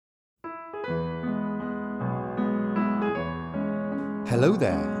Hello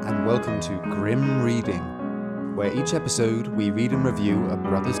there, and welcome to Grim Reading, where each episode we read and review a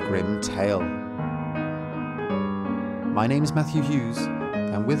Brothers Grimm tale. My name's Matthew Hughes,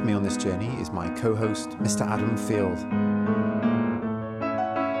 and with me on this journey is my co-host, Mr. Adam Field.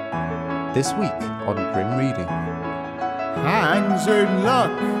 This week on Grim Reading. Hans in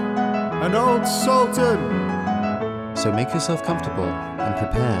luck! An old sultan! So make yourself comfortable and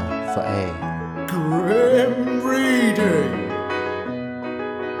prepare for a Grim Reading!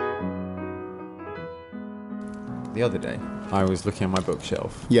 The other day, I was looking at my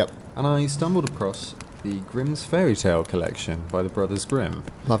bookshelf. Yep. And I stumbled across the Grimm's Fairy Tale collection by the Brothers Grimm.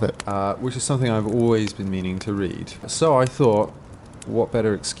 Love it. Which is something I've always been meaning to read. So I thought, what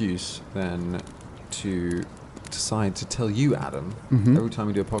better excuse than to decide to tell you, Adam, every time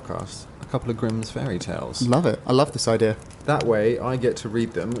we do a podcast, a couple of Grimm's Fairy Tales. Love it. I love this idea. That way, I get to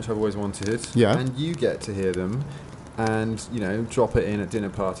read them, which I've always wanted. Yeah. And you get to hear them. And, you know, drop it in at dinner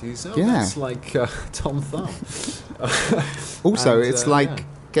parties. Oh, Yeah. That's like Tom Thumb. Also, And, it's like yeah.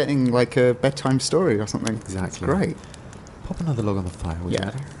 getting like a bedtime story or something. Exactly. It's great. Pop another log on the fire, would you, Yeah.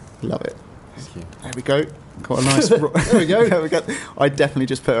 Adam? Love it. Thank you. There we go. Got a nice... there we go. There we go. I definitely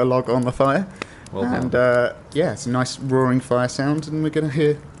just put a log on the fire. Well and, done. yeah, it's a nice roaring fire sound, and we're going to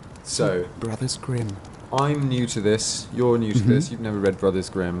hear So, Brothers Grimm. I'm new to this. You're new to this. You've never read Brothers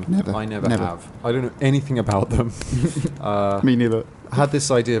Grimm. Never. I never Never. have. I don't know anything about them. Me neither. I had this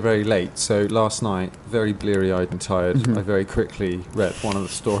idea very late, so last night, very bleary-eyed and tired, I very quickly read one of the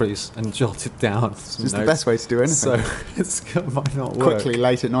stories and jotted down some It's notes. the best way to do anything. So it might not work. Quickly,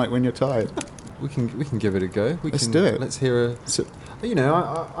 late at night when you're tired. We can give it a go. Let's do it. Let's hear a. So, You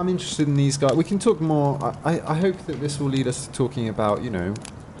know, I'm interested in these guys. We can talk more. I hope that this will lead us to talking about, you know,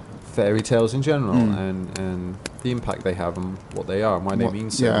 fairy tales in general and the impact they have and what they are and why they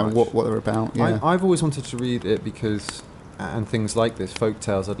mean so much. what they're about. Yeah. I've always wanted to read it because, and things like this, folk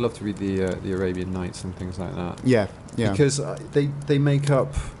tales. I'd love to read the Arabian Nights and things like that. Yeah. Because they make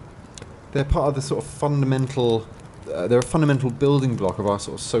up. They're part of the sort of fundamental. They're a fundamental building block of our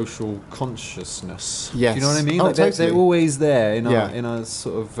sort of social consciousness. Yes. Do you know what I mean? Oh, Like totally. they're always there in Yeah. our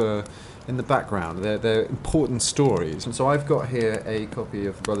sort of in the background. They're important stories. And so I've got here a copy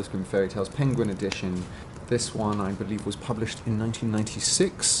of the Brothers Grimm Fairy Tales Penguin edition. This one, I believe, was published in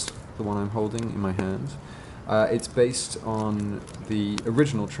 1996. The one I'm holding in my hand. It's based on the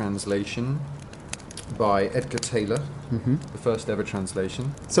original translation by Edgar Taylor, the first ever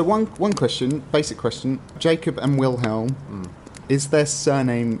translation. So one question, basic question: Jacob and Wilhelm, is their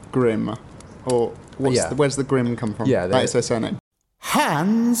surname Grimm, or where's the Grimm come from? Yeah, that is their surname.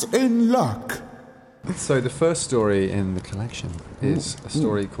 Hans in luck. So the first story in the collection is a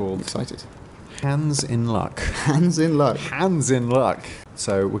story I'm called excited. Hans in Luck. Hans in luck. Hans in Luck.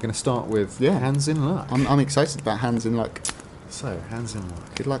 So we're going to start with Hans in Luck. I'm excited about Hans in luck. So Hans in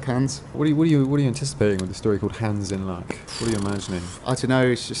Luck. Good luck, Hans. What are you anticipating with the story called Hans in Luck? What are you imagining? I don't know.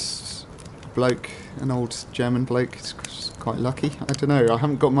 It's just a bloke, an old German bloke. It's just quite lucky. I don't know. I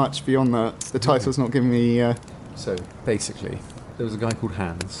haven't got much beyond that. The title's not giving me. So basically, there was a guy called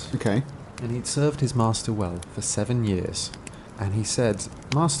Hans. Okay. And he'd served his master well for 7 years. And he said,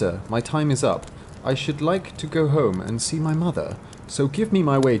 "Master, my time is up. I should like to go home and see my mother. So give me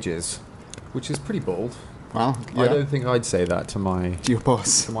my wages." Which is pretty bold. Wow. Yeah. I don't think I'd say that to my Your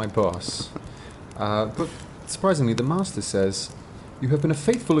boss. boss. But surprisingly, the master says, "You have been a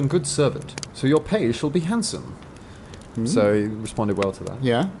faithful and good servant, so your pay shall be handsome." So he responded well to that.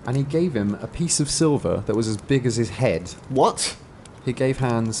 Yeah. And he gave him a piece of silver that was as big as his head. What? He gave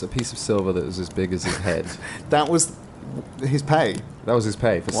Hans a piece of silver that was as big as his head. That was his pay. That was his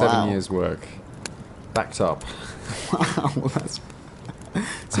pay for Wow. 7 years' work. Backed up. Wow,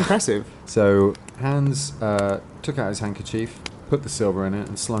 it's impressive. So Hans took out his handkerchief, put the silver in it,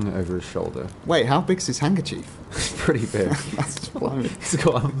 and slung it over his shoulder. Wait, how big's his handkerchief? It's pretty big. That's blimey. He's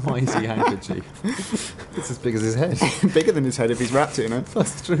got a mighty handkerchief. It's as big as his head. Bigger than his head if he's wrapped it in it.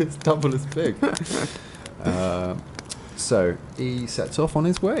 That's true, it's double as big. So he sets off on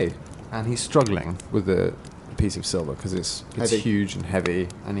his way, and he's struggling with the piece of silver because it's Heavy. huge and heavy,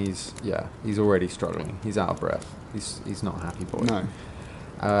 and he's already struggling. He's out of breath. He's not a happy boy. No.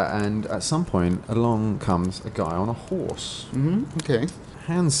 And at some point, along comes a guy on a horse. Okay.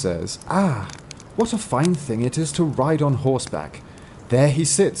 Hans says, "Ah, what a fine thing it is to ride on horseback. There he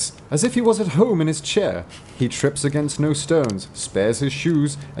sits, as if he was at home in his chair. He trips against no stones, spares his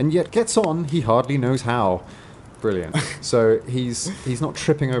shoes, and yet gets on he hardly knows how." Brilliant. So he's not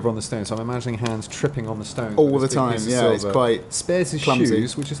tripping over on the stones. So I'm imagining Hans tripping on the stones All with the this big time, piece of yeah, it's silver. quite Spares his clumsy.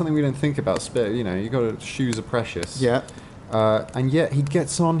 shoes, which is something we don't think about. You know, you got to, shoes are precious. Yeah. And yet he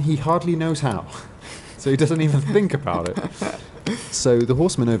gets on, he hardly knows how. So he doesn't even think about it. So the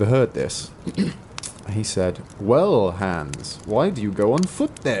horseman overheard this. He said, "Well, Hans, why do you go on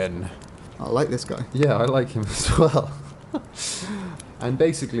foot then?" I like this guy. Yeah, I like him as well. And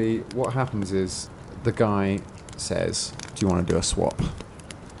basically what happens is the guy says, "Do you want to do a swap?"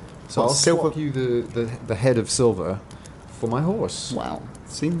 So I'll swap you the head of silver for my horse. Wow.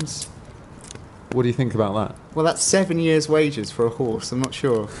 Seems... What do you think about that? Well, that's 7 years' wages for a horse. I'm not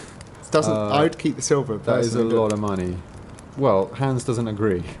sure. I would keep the silver. That is a lot of money. Well, Hans doesn't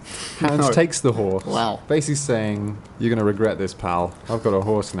agree. Hans takes the horse. Wow. Basically saying, "You're going to regret this, pal. I've got a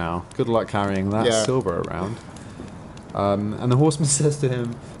horse now. Good luck carrying that silver around." And the horseman says to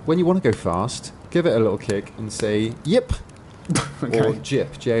him, "When you want to go fast, give it a little kick and say, yip." Okay. Or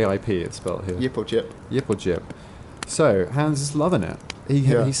jip, J-I-P, it's spelled here. Yip or jip. Yip or jip. So, Hans is loving it.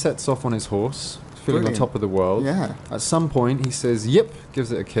 He sets off on his horse, feeling on top of the world. Yeah. At some point, he says, "Yip,"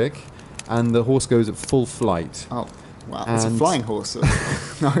 gives it a kick, and the horse goes at full flight. Oh, wow. It's a flying horse.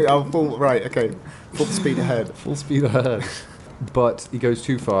 Right, okay. Full speed ahead. Full speed ahead. But he goes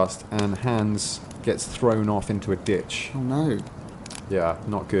too fast, and Hans gets thrown off into a ditch. Oh, no. Yeah,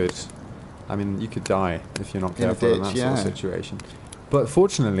 not good. I mean, you could die if you're not careful in that sort of situation. But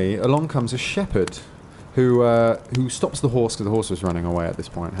fortunately, along comes a shepherd who stops the horse because the horse was running away at this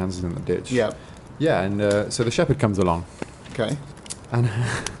point. Hans is in the ditch. Yeah. Yeah, and so the shepherd comes along. Okay. And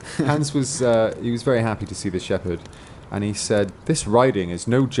Hans was very happy to see the shepherd, and he said, "This riding is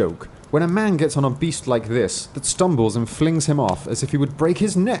no joke. When a man gets on a beast like this, that stumbles and flings him off as if he would break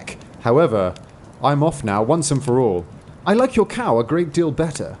his neck. However, I'm off now once and for all. I like your cow a great deal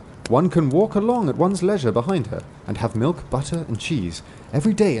better. One can walk along at one's leisure behind her, and have milk, butter, and cheese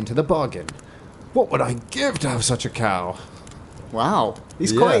every day into the bargain. What would I give to have such a cow?" Wow.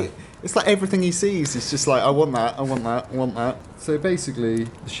 He's quite... It's like everything he sees, he's just like, "I want that, I want that, I want that." So basically,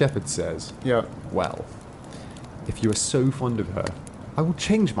 the shepherd says, "Yeah. Well, if you are so fond of her, I will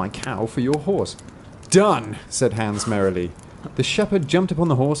change my cow for your horse." "Done," said Hans merrily. The shepherd jumped upon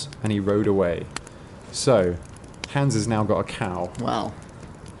the horse, and he rode away. So, Hans has now got a cow. Wow.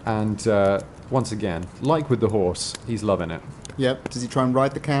 And once again, like with the horse, he's loving it. Yep. Does he try and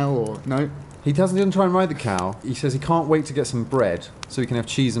ride the cow, or no? He doesn't try and ride the cow. He says he can't wait to get some bread so he can have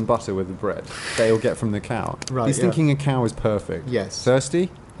cheese and butter with the bread that he'll get from the cow. Right, He's thinking a cow is perfect. Yes.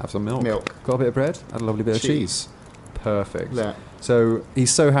 Thirsty? Have some milk. Got a bit of bread? Add a lovely bit of cheese. Perfect. Yeah. So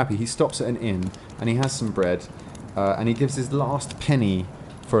he's so happy. He stops at an inn and he has some bread and he gives his last penny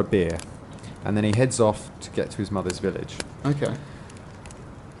for a beer. And then he heads off to get to his mother's village. Okay.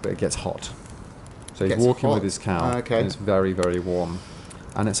 But it gets hot. So he's walking with his cow. Okay. And it's very, very warm.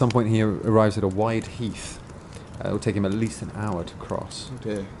 And at some point he arrives at a wide heath. It will take him at least an hour to cross. Oh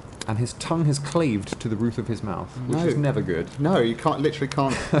dear. And his tongue has claved to the roof of his mouth, which is never good. No, you literally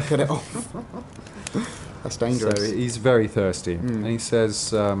can't get it off. That's dangerous. So he's very thirsty. And he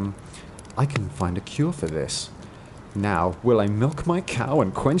says, "I can find a cure for this. Now will I milk my cow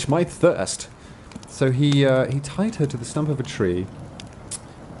and quench my thirst." So he tied her to the stump of a tree,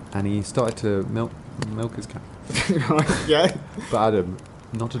 and he started to milk his cow. Yeah. But Adam,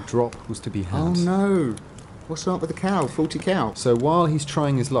 not a drop was to be had. Oh no. What's up with the cow? Faulty cow. So while he's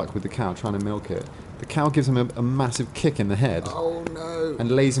trying his luck with the cow, trying to milk it, the cow gives him a massive kick in the head. Oh no. And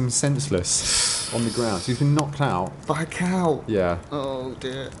lays him senseless on the ground. So he's been knocked out. By a cow? Yeah. Oh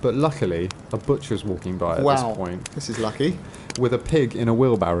dear. But luckily, a butcher's walking by at this point. This is lucky. With a pig in a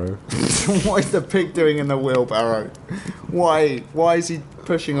wheelbarrow. What is the pig doing in the wheelbarrow? Why? Why is he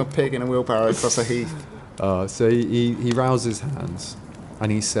pushing a pig in a wheelbarrow across a heath? So he rouses Hans,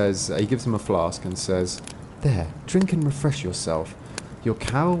 and he says, he gives him a flask and says, "There, drink and refresh yourself. Your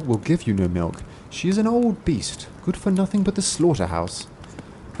cow will give you no milk. She is an old beast, good for nothing but the slaughterhouse."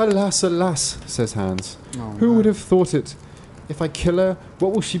 "Alas, alas," says Hans. Oh, "Who would have thought it? If I kill her,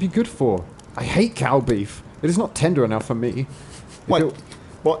 what will she be good for? I hate cow beef. It is not tender enough for me." Wait,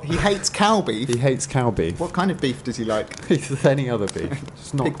 what? He hates cow beef? He hates cow beef. What kind of beef does he like? It's any other beef.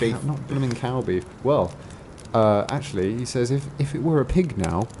 Just not Pig beef. Not blooming cow beef. Well, actually, he says if it were a pig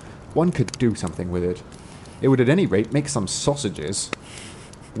now, one could do something with it. It would at any rate make some sausages.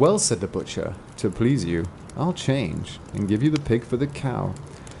 "Well," said the butcher, "to please you, I'll change and give you the pig for the cow."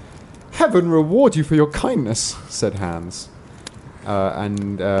 "Heaven reward you for your kindness," said Hans.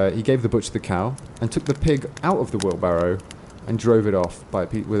 And he gave the butcher the cow and took the pig out of the wheelbarrow and drove it off by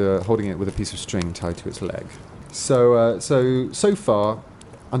holding it with a piece of string tied to its leg. So far,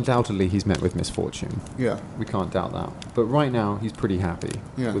 undoubtedly he's met with misfortune. Yeah. We can't doubt that. But right now he's pretty happy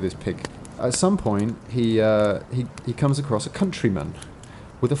with his pig. At some point he comes across a countryman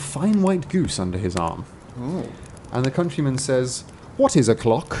with a fine white goose under his arm. Oh. And the countryman says, "What is a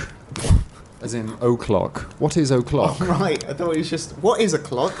clock?" As in o'clock. What is o'clock? Oh, right. I thought it was just, what is a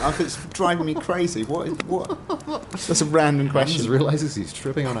clock? I thought it's driving me crazy. What? That's a random He question. just realises he's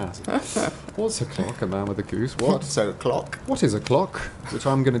tripping on acid. What's a clock? A man with a goose. What? So a clock? What is a clock? Which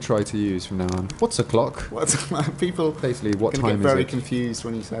I'm going to try to use from now on. What's a clock? What's people Basically, what gonna time get very is it? confused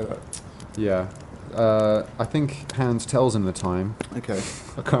when you say that. Yeah. I think Hans tells him the time. Okay.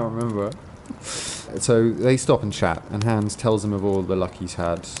 I can't remember. So they stop and chat, and Hans tells him of all the luck he's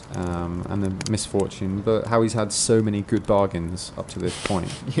had and the misfortune, but how he's had so many good bargains up to this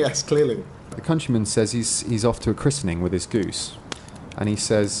point. Yes, clearly. The countryman says he's off to a christening with his goose, and he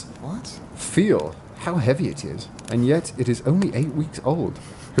says, What? "Feel how heavy it is, and yet it is only 8 weeks old.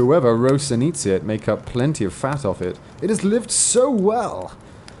 Whoever roasts and eats it make up plenty of fat off it. It has lived so well."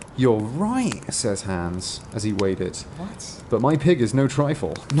 "You're right," says Hans, as he weighed it. What? "But my pig is no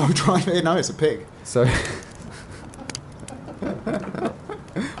trifle." No, no, it's a pig. So,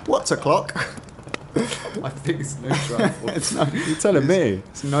 What's a clock? my pig is no trifle. It's no. You're telling me?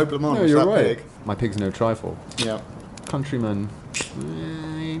 It's noblement. No, it's you're that right. Pig. My pig's no trifle. Yeah. Countryman,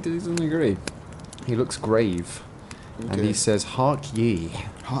 he doesn't agree. He looks grave, and he says, "Hark ye,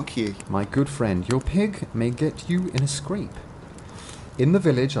 Hark ye. my good friend, your pig may get you in a scrape. In the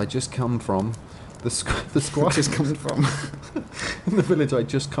village I just come from, the squire Just coming from. in the village I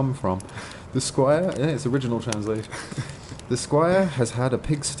just come from, the squire, yeah, it's original translation. The squire has had a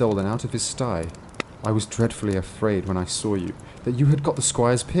pig stolen out of his sty. I was dreadfully afraid when I saw you that you had got the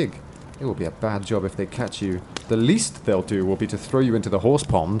squire's pig. It will be a bad job if they catch you. The least they'll do will be to throw you into the horse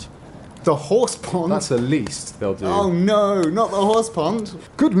pond." The horse pond? That's the least they'll do. Oh no, not the horse pond.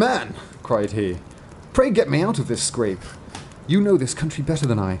 "Good man," cried he, "pray get me out of this scrape. You know this country better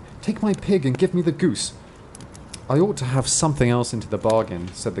than I. Take my pig and give me the goose." "I ought to have something else into the bargain,"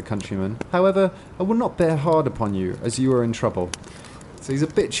 said the countryman. "However, I will not bear hard upon you, as you are in trouble." So he's a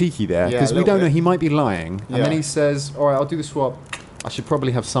bit cheeky there, Yeah, because a we little don't know, bit. he might be lying. And then Yeah. he says, "All right, I'll do the swap. I should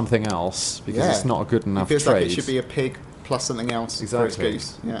probably have something else, because Yeah. it's not a good It enough feels trade." like it should be a pig plus something else Exactly. for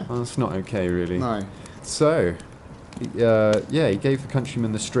its goose. Yeah. Well, that's not okay, really. No. So, he gave the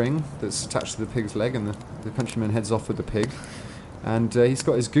countryman the string that's attached to the pig's leg, and the countryman heads off with the pig. And he's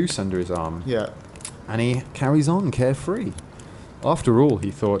got his goose under his arm. Yeah. And he carries on carefree. After all,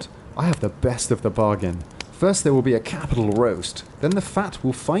 he thought, I have the best of the bargain. First there will be a capital roast. Then the fat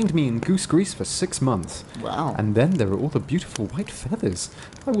will find me in goose grease for 6 months. Wow. And then there are all the beautiful white feathers.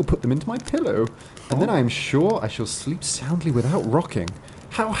 I will put them into my pillow. And then I am sure I shall sleep soundly without rocking.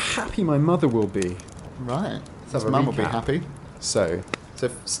 How happy my mother will be. Right. Let's His have a mum will be recap. happy. So, So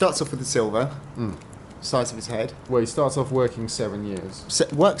starts off with the silver, size of his head. well, he starts off working 7 years.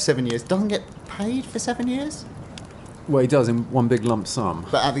 Works 7 years. Doesn't get paid for 7 years. Well, he does in one big lump sum.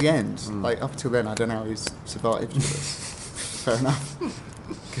 But at the end, like up until then, I don't know how he's survived. Fair enough.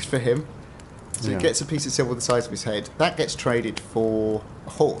 Good for him. So Yeah. he gets a piece of silver the size of his head. That gets traded for a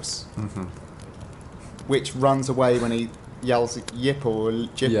horse, which runs away when he yells yip or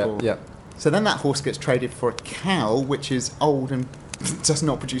jip. Yeah, or... yeah. So then that horse gets traded for a cow, which is old and does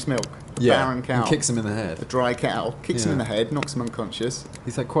not produce milk. A Yeah, barren cow. and kicks him in the A head. dry cow. Kicks him Yeah. in the head, knocks him unconscious.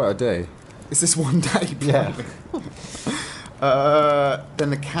 He's had quite a day. Is this one day? Yeah. Then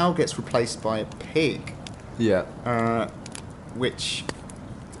the cow gets replaced by a pig, Yeah. which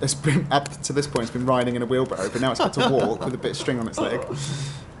has been, up to this point, it's been riding in a wheelbarrow, but now it's got to walk with a bit of string on its leg.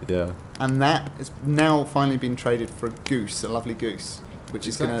 Yeah. And that has now finally been traded for a goose, a lovely goose, which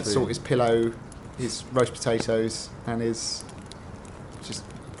is going to Exactly. sort his pillow, his roast potatoes, and his just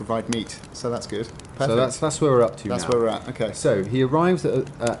provide meat. So that's good. Perfect. So that's where we're up to That's now. where we're at. Okay. So he arrives at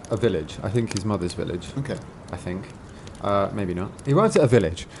a village. I think his mother's village. Okay. I think. Maybe not. He arrives at a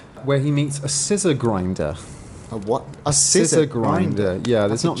village where he meets a scissor grinder. A what? A Scissor grinder. Yeah,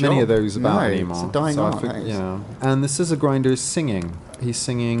 there's That's a not many job. of those about No, anymore. it's a dying I art, that is. yeah. And the scissor grinder is singing. He's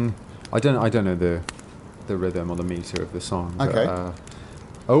singing. I don't know the rhythm or the meter of the song. Okay. But,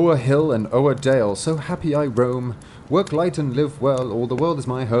 o'er hill and o'er dale, so happy I roam. Work light and live well, all the world is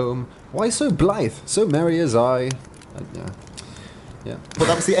my home. Why so blithe, so merry as I? Yeah. Yeah. Well,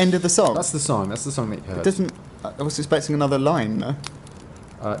 that was the end of the song. That's the song. That's the song that you heard. It doesn't. I was expecting another line. No.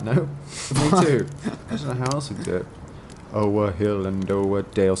 No. Me too. I don't know how else we'd do it. O'er hill and o'er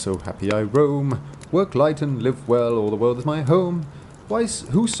dale, so happy I roam. Work light and live well, all the world is my home.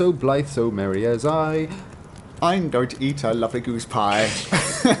 Who so blithe, so merry as I? I'm going to eat a lovely goose pie.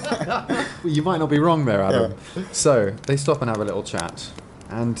 Well, you might not be wrong there, Adam. So, they stop and have a little chat.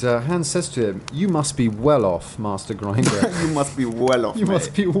 And Hans says to him, you must be well off, Master Grinder. You must be well off. You mate.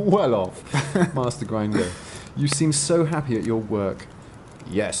 must be well off, Master Grinder. You seem so happy at your work.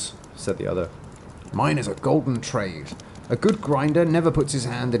 Yes, said the other. Mine is a golden trade. A good grinder never puts his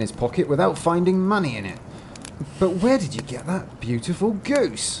hand in his pocket without finding money in it. But where did you get that beautiful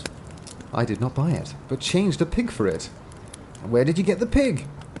goose? I did not buy it, but changed a pig for it. And where did you get the pig?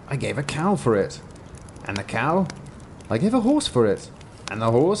 I gave a cow for it. And the cow? I gave a horse for it. And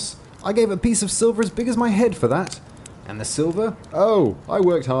the horse? I gave a piece of silver as big as my head for that. And the silver? Oh, I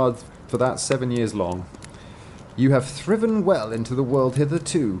worked hard for that 7 years long. You have thriven well into the world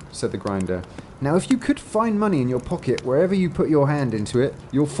hitherto, said the grinder. Now if you could find money in your pocket wherever you put your hand into it,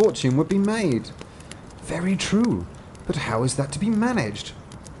 your fortune would be made. Very true, but how is that to be managed?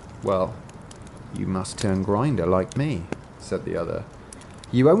 Well, you must turn grinder like me, said the other.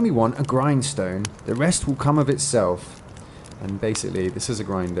 You only want a grindstone, the rest will come of itself. And basically, this is a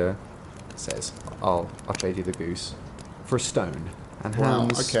grinder, says, I'll trade you the goose for a stone. And wow,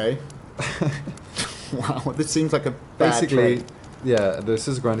 Hans, okay. Wow, this seems like a bad basically, trade. yeah, the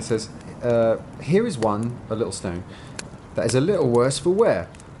scissor grinder says, here is one, a little stone, that is a little worse for wear.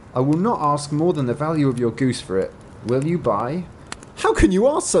 I will not ask more than the value of your goose for it. Will you buy? How can you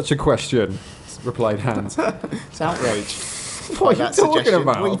ask such a question? Replied Hans. It's outrage. What are you talking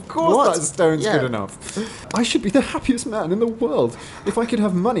about? Well, of course what? that stone's Yeah. good enough. I should be the happiest man in the world. If I could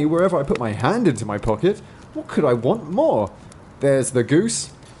have money wherever I put my hand into my pocket, what could I want more? There's the goose.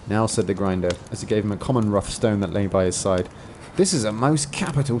 Now, said the grinder, as he gave him a common rough stone that lay by his side. This is a most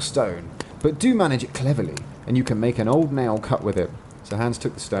capital stone, but do manage it cleverly, and you can make an old nail cut with it. So Hans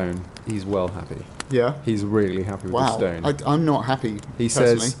took the stone. He's well happy. Yeah. He's really happy with Wow. the stone. I'm not happy. He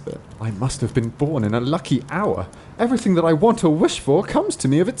personally, says, but I must have been born in a lucky hour. Everything that I want or wish for comes to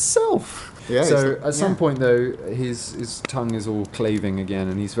me of itself. Yeah, So it's- at some yeah. point, though, his tongue is all claving again,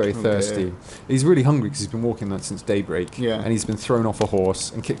 and he's very Oh, thirsty. dear. He's really hungry because he's been walking that since daybreak. Yeah. And he's been thrown off a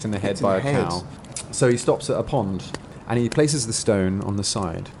horse and kicked in the head Kicked in by the a head. cow. So he stops at a pond, and he places the stone on the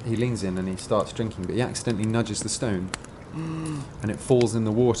side. He leans in and he starts drinking, but he accidentally nudges the stone, and it falls in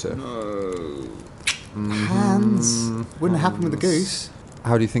the water. no. Hans. Wouldn't happen with the goose.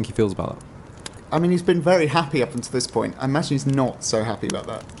 How do you think he feels about that? I mean, he's been very happy up until this point. I imagine he's not so happy about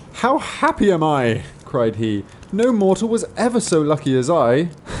that. How happy am I? Cried he. No mortal was ever so lucky as I.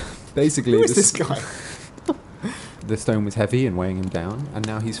 Basically, Who is this guy? the stone was heavy and weighing him down, and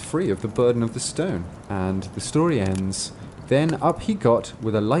now he's free of the burden of the stone. And the story ends. Then up he got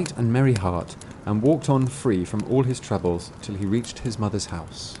with a light and merry heart, and walked on free from all his troubles till he reached his mother's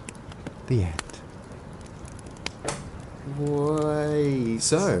house. The end. Wait.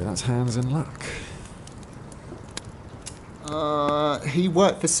 So that's Hans in luck. He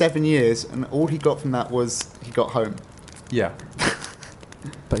worked for 7 years, and all he got from that was he got home. Yeah.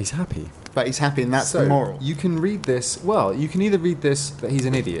 But he's happy. But he's happy, and that's So the moral. you can read this. Well, you can either read this that he's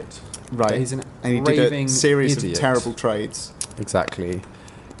an idiot, Right. That he's an And he did raving a series idiot. of terrible trades. Exactly.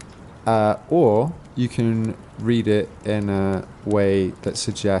 Or you can read it in a way that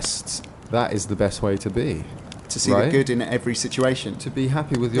suggests that is the best way to be. To see Right. the good in every situation. To be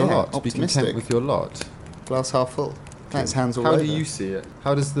happy with your Yeah, lot. To be content optimistic. with your lot. Glass half full. That's Hans all How over. do you see it?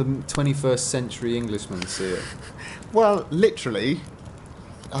 How does the 21st century Englishman see it? Well, literally,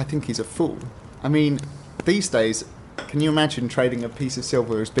 I think he's a fool. I mean, these days, can you imagine trading a piece of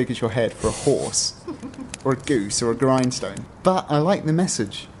silver as big as your head for a horse? Or a goose or a grindstone? But I like the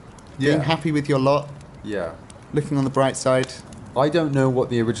message. Being Yeah. happy with your lot, Yeah. looking on the bright side. I don't know what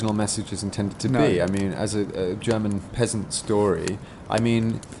the original message is intended to No. be. I mean, as a German peasant story, I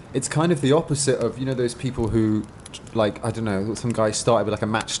mean, it's kind of the opposite of, you know, those people who, like, I don't know, some guy started with like a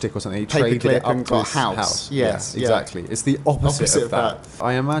matchstick or something. He traded Paperclip it up and to got his a house. house. Yes, Yeah, yeah. exactly. It's the opposite, of that.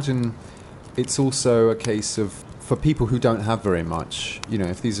 I imagine it's also a case of, for people who don't have very much, you know,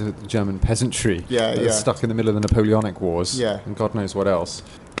 if these are German peasantry Yeah, that are yeah. stuck in the middle of the Napoleonic Wars Yeah. and God knows what else,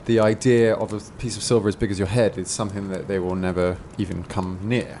 the idea of a piece of silver as big as your head is something that they will never even come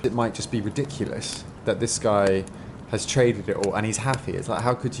near. It might just be ridiculous that this guy has traded it all and he's happy. It's like,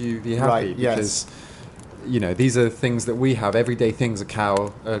 how could you be happy? Right, yes. Because, you know, these are things that we have, everyday things, a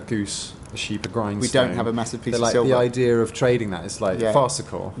cow, a goose, a sheep, a grindstone. We don't have a massive piece They're of like silver. the idea of trading that is like Yeah.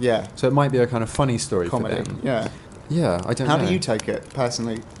 farcical. Yeah. So it might be a kind of funny story Comedy. for them. Yeah. Yeah, I don't How know. do you take it,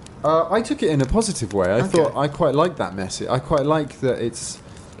 personally? I took it in a positive way. I Okay. thought I quite like that message. I quite like that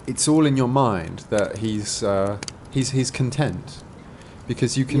it's all in your mind that he's content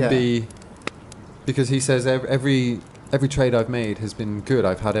because you can Yeah. be, because he says every trade I've made has been good.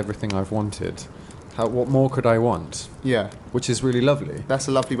 I've had everything I've wanted. What more could I want? Yeah. Which is really lovely That's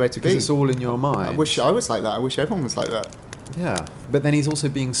a lovely way to because be. it's all in your mind. I wish I was like that. I wish everyone was like that. Yeah, but then he's also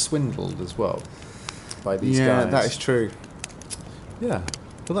being swindled as well by these Yeah, guys. that is true. Yeah.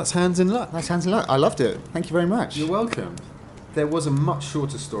 Well, that's Hans in luck. That sounds a lot. I loved it. Thank you very much. You're welcome. There was a much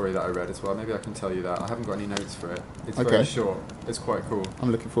shorter story that I read as well. Maybe I can tell you that. I haven't got any notes for it. It's Okay. very short. It's quite cool.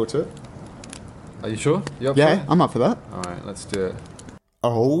 I'm looking forward to it. Are you sure? You up for Yeah, it? I'm up for that. All right, let's do it.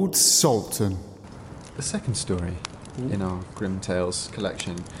 Old Sultan. The second story in our Grim Tales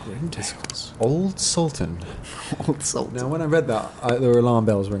collection. Grim Tales. Old Sultan. Old Sultan. Now, when I read that, there were alarm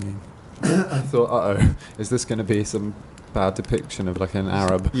bells ringing. I thought, uh-oh, is this going to be some bad depiction of like an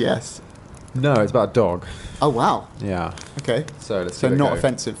Arab? Yes. No, it's about a dog. Oh, wow. Yeah. Okay. So let's So give it a not go.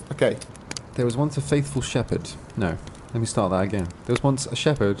 offensive. Okay. There was once a faithful shepherd. No, let me start that again. There was once a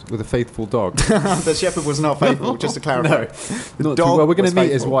shepherd with a faithful dog. The shepherd was not faithful, just to clarify. No, The not dog too, well, we're going was to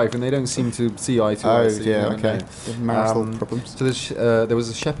meet his faithful. wife, and they don't seem to see eye to eye. Oh, so you yeah, never okay. know. The marital Um, problems. So there was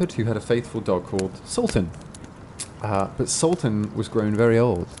a shepherd who had a faithful dog called Sultan. But Sultan was grown very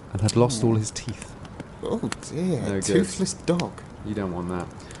old and had lost all his teeth. Oh, dear. No good. Toothless dog. You don't want that.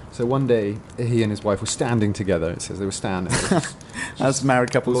 So one day, he and his wife were standing together. It says they were standing. As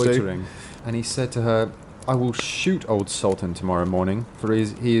married couples do. loitering. And he said to her, I will shoot old Sultan tomorrow morning, for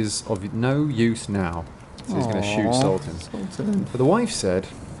he is of no use now. So he's going to shoot Aw, Sultan. Sultan. But the wife said,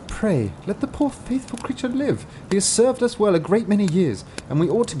 Pray, let the poor faithful creature live. He has served us well a great many years, and we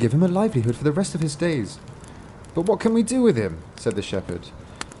ought to give him a livelihood for the rest of his days. But what can we do with him? Said the shepherd.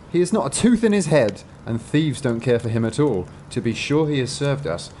 He has not a tooth in his head, and thieves don't care for him at all. To be sure he has served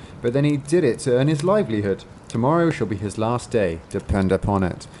us, but then he did it to earn his livelihood. Tomorrow shall be his last day, depend upon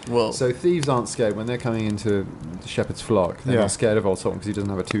it. Well, So thieves aren't scared when they're coming into the shepherd's flock. They're Yeah. not scared of old Sultan because he doesn't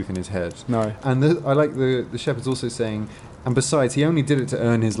have a tooth in his head. no. And I like the shepherd's also saying, and besides, he only did it to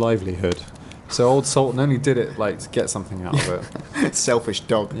earn his livelihood. So old Sultan only did it like to get something out of it. Selfish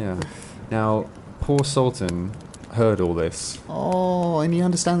dog. Yeah. Now, poor Sultan heard all this. Oh, and he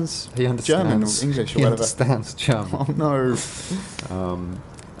understands He understands German or English or he whatever. understands German. Oh, no.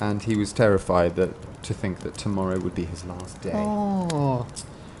 And he was terrified to think that tomorrow would be his last day. Oh.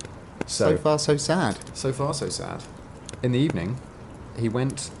 So far, so sad. So far, so sad. In the evening, he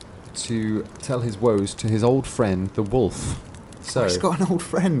went to tell his woes to his old friend, the wolf. So, He's got an old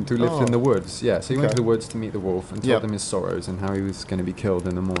friend. who lived Oh. in the woods. Yeah, so he went Okay. to the woods to meet the wolf and told Yep. him his sorrows and how he was going to be killed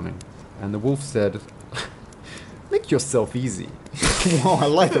in the morning. And the wolf said, Make yourself easy. Oh, I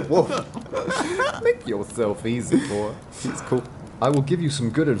like the wolf. Make yourself easy, boy. It's cool. I will give you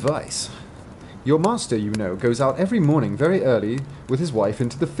some good advice. Your master, you know, goes out every morning very early with his wife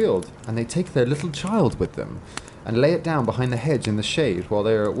into the field, and they take their little child with them, and lay it down behind the hedge in the shade while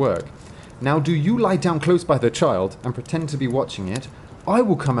they are at work. Now do you lie down close by the child, and pretend to be watching it. I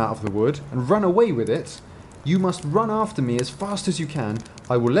will come out of the wood, and run away with it. You must run after me as fast as you can.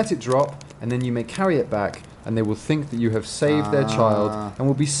 I will let it drop, and then you may carry it back, and they will think that you have saved their child, and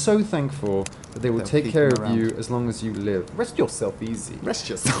will be so thankful that they will They'll take keep care him of you around. as long as you live. Rest yourself easy. Rest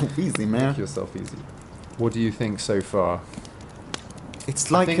yourself easy, Make man. yourself easy. What do you think so far?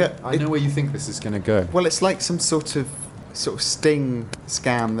 It's like I know where you think this is going to go. well, it's like some sort of sting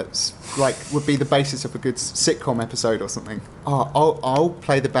scam that's like would be the basis of a good sitcom episode or something. Oh, I'll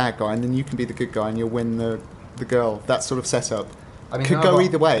play the bad guy, and then you can be the good guy, and you'll win the girl. That sort of setup could how go about-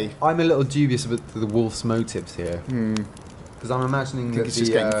 either way. I'm a little dubious about the wolf's motives here because I'm imagining I think that it's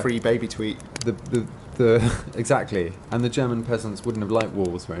just getting the free baby to eat. the exactly, and the German peasants wouldn't have liked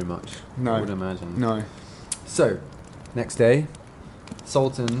wolves very much. No. I would imagine. No. So, next day,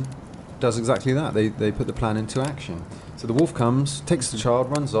 Sultan does exactly that. They put the plan into action. So the wolf comes, takes the child,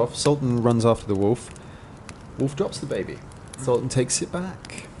 runs off. Sultan runs after the wolf. Wolf drops the baby. Sultan takes it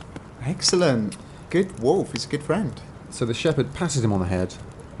back. Excellent. Good wolf. He's a good friend. So the shepherd patted him on the head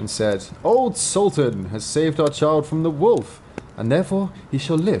and said, Old Sultan has saved our child from the wolf, and therefore he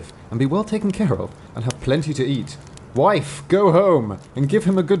shall live and be well taken care of and have plenty to eat. Wife, go home and give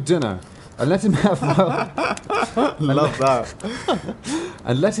him a good dinner, and let him have Love that.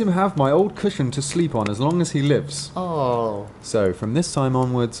 and let him have my old cushion to sleep on as long as he lives. Oh. So from this time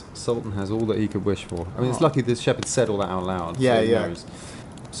onwards, Sultan has all that he could wish for. I mean, it's Oh. lucky the shepherd said all that out loud. Yeah, so he yeah. knows.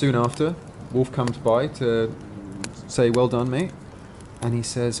 Soon after, Wolf comes by to say, well done, mate. And he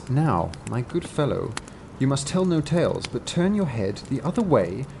says, now, my good fellow, you must tell no tales, but turn your head the other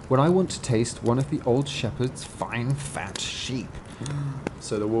way when I want to taste one of the old shepherd's fine fat sheep.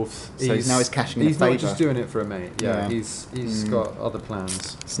 So the wolf... So now he's cashing in a He's not favour. just doing it for a mate. Yeah, Yeah. he's got other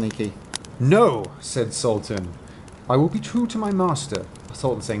plans. Sneaky. No, said Sultan. I will be true to my master.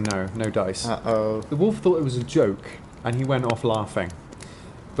 Sultan saying no dice. Uh-oh. The wolf thought it was a joke, and he went off laughing.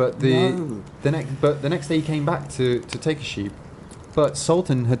 But No. the next day he came back to take a sheep. But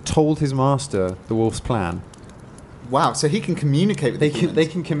Sultan had told his master the wolf's plan. Wow, so he can communicate with They the can humans. they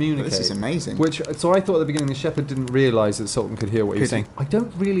can communicate. This is amazing. So I thought at the beginning the shepherd didn't realise that Sultan could hear what he was Could he? saying. I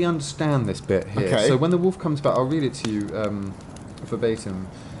don't really understand this bit here. Okay. So when the wolf comes back, I'll read it to you verbatim.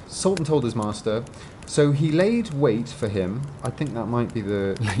 Sultan told his master, so he laid wait for him. I think that might be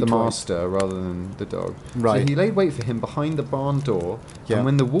the wait. master rather than the dog. Right. So he laid wait for him behind the barn door, Yeah. and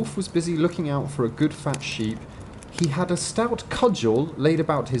when the wolf was busy looking out for a good fat sheep, he had a stout cudgel laid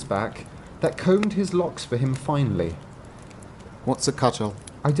about his back that combed his locks for him finely. What's a cudgel?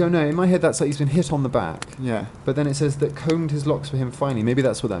 I don't know. In my head, that's like he's been hit on the back. Yeah. But then it says that combed his locks for him finally. Maybe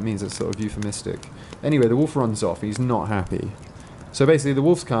that's what that means. It's sort of euphemistic. Anyway, the wolf runs off. He's not happy. So basically, the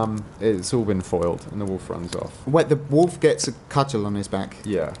wolf's come. It's all been foiled, and the wolf runs off. Wait, the wolf gets a cudgel on his back.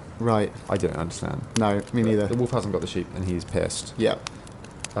 Yeah, Right. I don't understand. No, me neither. The wolf hasn't got the sheep, and he's pissed. Yeah.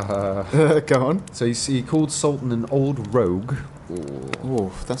 Go on. So he called Sultan an old rogue.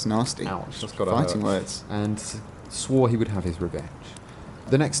 Oh, that's nasty. Ouch, that's gotta Fighting hurt. words. And swore he would have his revenge.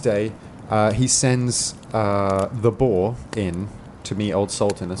 The next day, he sends the boar in to meet old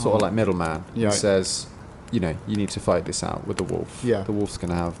Sultan, a sort of like middleman. Yeah. He says, you need to fight this out with the wolf. Yeah. The wolf's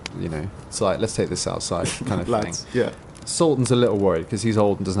going to have, it's like, let's take this outside kind of Lads. thing. Yeah. Sultan's a little worried because he's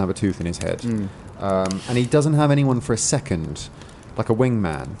old and doesn't have a tooth in his head. Mm. And he doesn't have anyone for a second, like a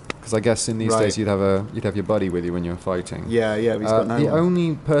wingman. Because I guess in these Right. days you'd have your buddy with you when you're fighting. Yeah, yeah, but he's got no The one.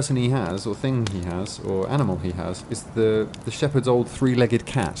 only person he has, or thing he has, or animal he has, is the shepherd's old three-legged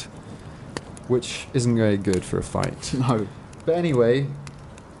cat, which isn't very good for a fight. No. But anyway,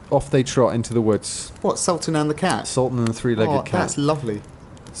 off they trot into the woods. What, Sultan and the cat? Sultan and the three-legged Oh, cat. that's lovely.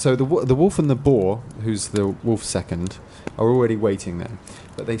 So the wolf and the boar, who's the wolf second, are already waiting there.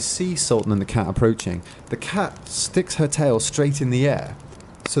 But they see Sultan and the cat approaching. The cat sticks her tail straight in the air.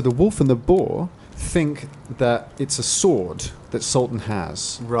 So the wolf and the boar think that it's a sword that Sultan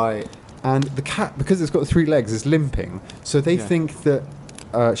has. Right. And the cat, because it's got 3 legs, is limping. So they Yeah. think that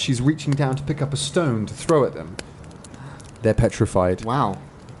she's reaching down to pick up a stone to throw at them. They're petrified. Wow.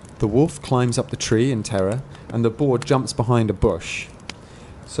 The wolf climbs up the tree in terror, and the boar jumps behind a bush.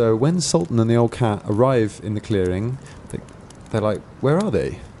 So when Sultan and the old cat arrive in the clearing, they're like, where are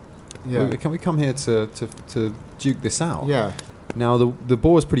they? Yeah. Can we come here to duke this out? Yeah. Now, the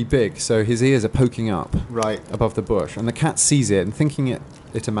boar's pretty big, so his ears are poking up Right. above the bush, and the cat sees it, and thinking it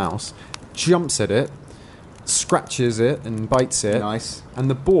a mouse, jumps at it, scratches it, and bites it. Nice. And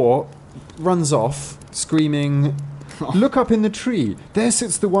the boar runs off, screaming, look up in the tree. There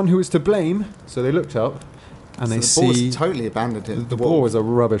sits the one who is to blame. So they looked up, and So they the boar's see totally abandoned him. the boar was a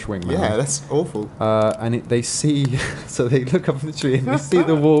rubbish wingman. Yeah, that's awful. And they see, so they look up in the tree and they see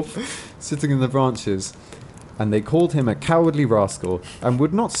the wolf sitting in the branches. And they called him a cowardly rascal and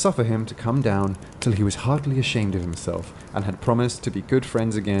would not suffer him to come down till he was heartily ashamed of himself and had promised to be good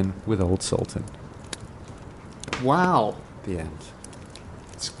friends again with old Sultan. Wow. The end.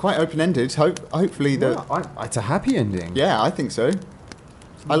 It's quite open-ended. Hopefully the... Well, it's a happy ending. Yeah, I think so.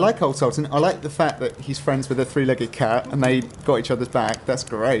 I like old Sultan. I like the fact that he's friends with a 3-legged cat and they got each other's back. That's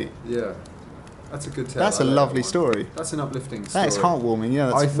great. Yeah. That's a good tale. That's a lovely story. That's an uplifting story. That is heartwarming. Yeah,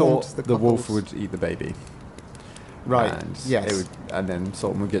 that's I thought warmed the wolf cockles. would eat the baby. Right. And Yes. and then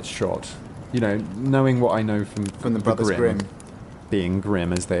Sultan would get shot. Knowing what I know from the Brothers Grimm. being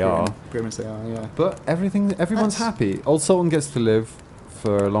grim as they are. Grim as they are. Yeah. But everyone's That's- happy. Old Sultan gets to live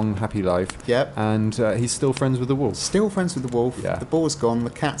for a long, happy life. Yep. And he's still friends with the wolf. Still friends with the wolf. Yeah. The boar's gone. The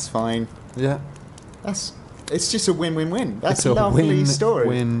cat's fine. Yeah. It's just a win-win-win. That's It's a lovely story.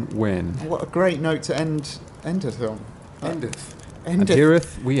 Win-win. What a great note to end it on. Endeth. End And it.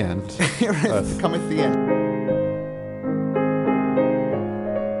 heareth we end. Heareth cometh the end.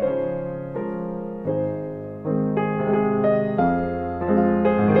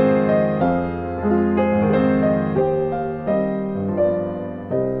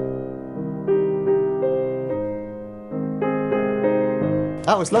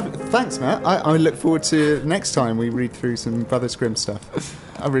 That was lovely. Thanks, Matt. I look forward to next time we read through some Brothers Grimm stuff.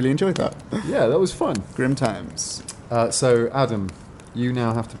 I really enjoyed that. Yeah, that was fun. Grim times. So, Adam, you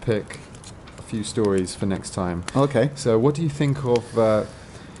now have to pick a few stories for next time. Okay. So, what do you think of?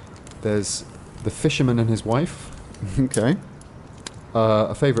 There's The Fisherman and His Wife, Okay.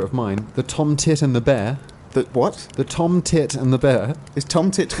 a favourite of mine. The Tom Tit and the Bear. The what? The Tom Tit and the Bear. Is Tom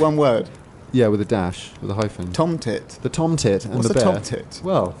Tit one word? Yeah, with a dash, with a hyphen. Tom Tit. The Tom Tit and What's the a Bear. Tom Tit?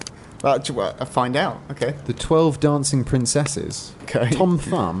 Well, I'll find out. Okay. The 12 Dancing Princesses. Okay. Tom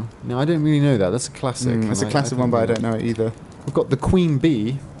Thumb. No, I don't really know that. That's a classic. It's a classic one, but I don't know it either. We've got The Queen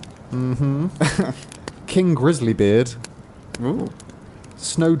Bee. Mm-hmm. King Grizzlybeard. Ooh.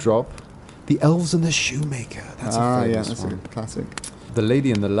 Snowdrop. The Elves and the Shoemaker. That's a famous that's one. a classic. The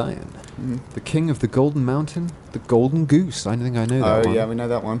Lady and the Lion. The King of the Golden Mountain, the Golden Goose. I don't think I know that one. Yeah, we know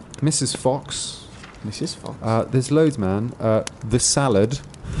that one. Mrs. Fox. Mrs. Fox. There's loads, man. The Salad.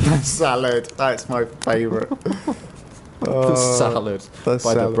 Salad. That's my favourite. The Salad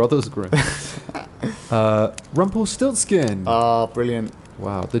by the Brothers Grimm. Rumpelstiltskin. Ah, brilliant.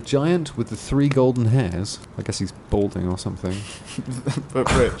 Wow. The Giant with the 3 golden hairs. I guess he's balding or something.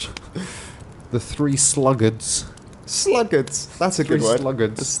 But rich. The 3 Sluggards. Sluggards. That's a good word.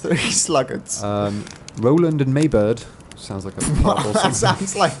 Sluggards. There's 3 sluggards. Roland and Maybird. Sounds like a Marvel That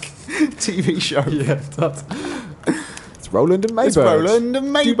sounds like TV show. Yeah, it does. It's Roland and Maybird. It's Roland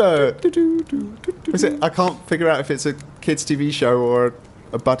and Maybird. Is it? I can't figure out if it's a kids' TV show or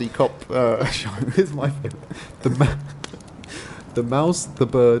a buddy cop show. Here's my favourite. The Mouse, the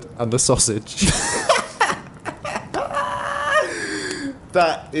Bird, and the Sausage.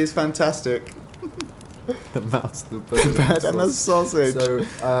 That is fantastic. The Mouse, the Bird, The bird and the sausage.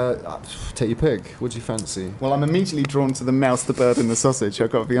 So, take your pick. What do you fancy? Well, I'm immediately drawn to the mouse, the bird, and the sausage.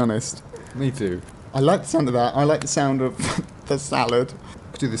 I've got to be honest. Me too. I like the sound of that. I like the sound of the salad.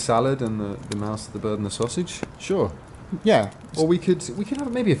 Could do the salad and the mouse, the bird, and the sausage. Sure. Yeah. Or we could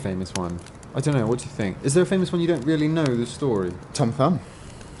have maybe a famous one. I don't know. What do you think? Is there a famous one you don't really know the story? Tom Thumb.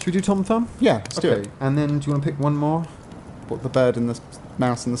 Should we do Tom Thumb? Yeah, let's do it. And then do you want to pick one more? What, the bird and the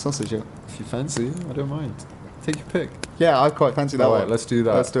mouse and the sausage? Yeah, If you fancy, I don't mind. Take your pick. I quite fancy that All one. right, let's do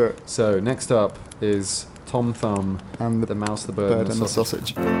that. Let's do it. So next up is Tom Thumb And the mouse, the bird, and the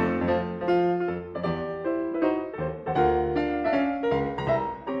sausage.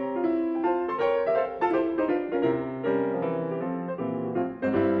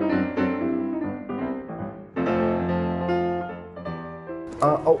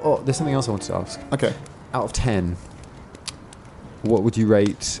 There's something else I wanted to ask. Okay. Out of 10, what would you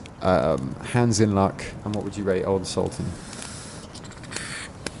rate Hands in Luck, and what would you rate Old Sultan?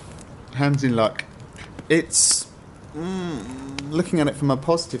 Hands in Luck. It's looking at it from a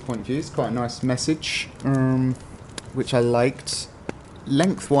positive point of view. It's quite a nice message, which I liked.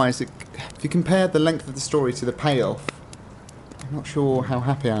 Lengthwise, if you compare the length of the story to the payoff, I'm not sure how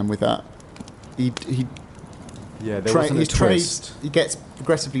happy I am with that. Yeah, there wasn't a twist. He gets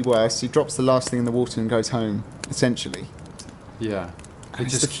progressively worse. He drops the last thing in the water and goes home, essentially. Yeah. It And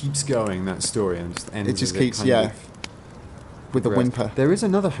just keeps going, that story, and just ends It just with keeps, kind yeah, of with the progressed. whimper. There is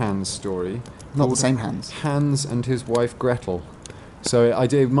another Hans story. Not the called same Hans. Hans and his wife Gretel. So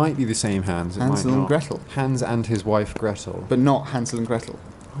it might be the same Hans. It Hansel might and not. Gretel. Hans and his wife Gretel. But not Hansel and Gretel.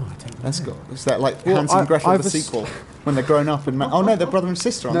 Oh, I don't know. That's got. Is that like Well, Hansel and Gretel I've the ass- sequel? When they're grown up and oh no, they're brother and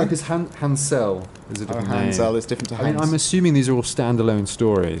sister, aren't No, they? because Hansel is a different name. Hansel is different to I mean, Hans. I'm assuming these are all standalone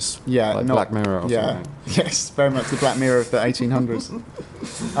stories. Yeah, like not Black Mirror or something. Yes, very much the Black Mirror of the 1800s.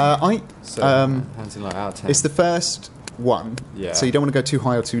 So, Hansel like out of 10. It's the first one, Yeah. so you don't want to go too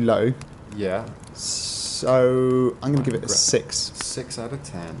high or too low. Yeah. So I'm going to give it a 6. 6 out of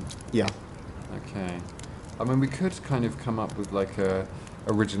 10. Yeah. Okay. I mean, we could kind of come up with like a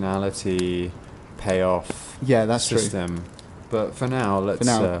originality payoff Yeah, that's system. But for now, let's For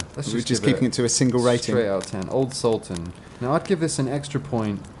now, let's we're just just give keeping it to a single rating. Straight out of 10. Old Sultan. Now, I'd give this an extra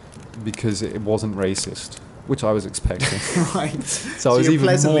point because it wasn't racist, which I was expecting. Right. So I was you're even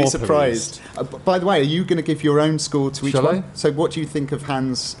pleasantly more surprised. By the way, are you going to give your own score to each Shall one? I? So what do you think of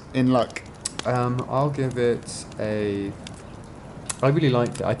Hands in Luck? I'll give it a... I really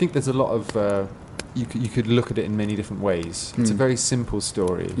liked it. I think there's a lot of... you could look at it in many different ways. It's a very simple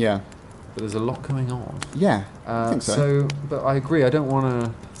story, Yeah. but there's a lot going on. Yeah. I think so. But I agree. I don't want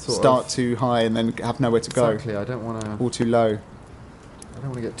to Start too high and then have nowhere to go. Exactly. I don't want to. Or too low. I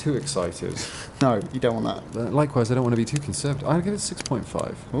don't want to get too excited. No, you don't want that. But likewise, I don't want to be too conservative. I'll give it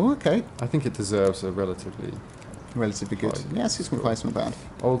 6.5. Oh, okay. I think it deserves a relatively Relatively good. Fine. Yeah, 6.5 is not bad.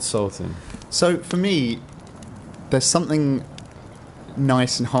 Old Sultan. So for me, there's something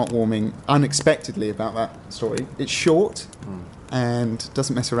nice and heartwarming unexpectedly about that story. It's short and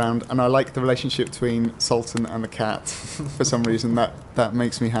doesn't mess around, and I like the relationship between Sultan and the cat. For some reason, that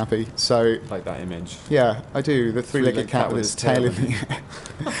makes me happy. So Like that image. yeah, I do. The three-legged cat with its tail in the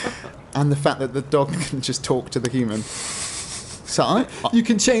air. And the fact that the dog can just talk to the human. So You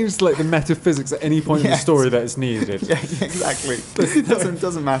can change like the metaphysics at any point in the Yes. story that is needed. yeah, exactly. It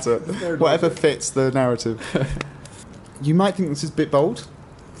doesn't matter. Whatever fits the narrative. You might think this is a bit bold,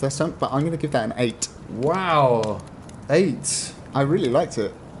 but I'm going to give that an 8. Wow. 8. I really liked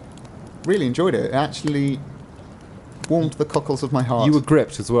it. Really enjoyed it. It actually warmed the cockles of my heart. You were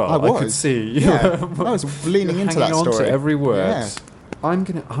gripped as well. I was. could see. Yeah, I was leaning into that hanging on story. to every word. Yeah.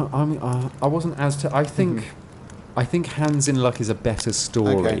 I wasn't as I think. I think Hands in Luck is a better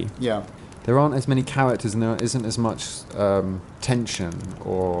story. Okay. Yeah. There aren't as many characters and there isn't as much tension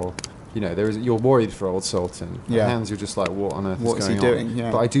or you're worried for Old Sultan. Yeah. Hans, you're just like, what on earth What is is going he on? doing?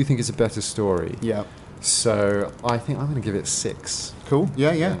 Yeah. But I do think it's a better story. Yeah. So I think I'm going to give it 6. Cool.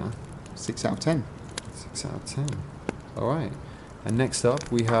 Yeah. 6 out of 10. 6 out of 10. All right. And next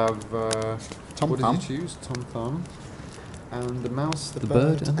up we have Tom what Thumb. did you choose? Tom Thumb. And the mouse, the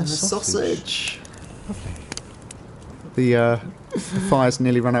bird, and the sausage. Lovely. The fire's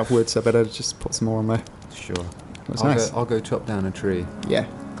nearly run out of wood, so I better just put some more on there. Sure. That's I'll nice. I'll go chop down a tree. Yeah.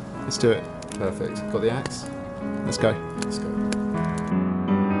 Let's do it. Perfect. Got the axe? Let's go. Let's go.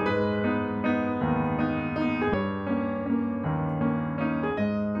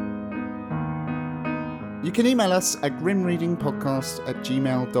 You can email us at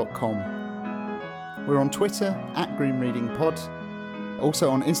grimreadingpodcast@gmail.com. We're on Twitter @grimreadingpod,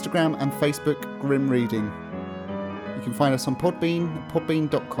 also on Instagram and Facebook, Grim Reading. You can find us on Podbean,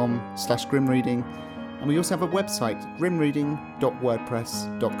 podbean.com/grimreading, and we also have a website,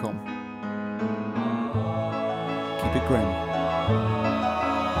 grimreading.wordpress.com. Keep it grim.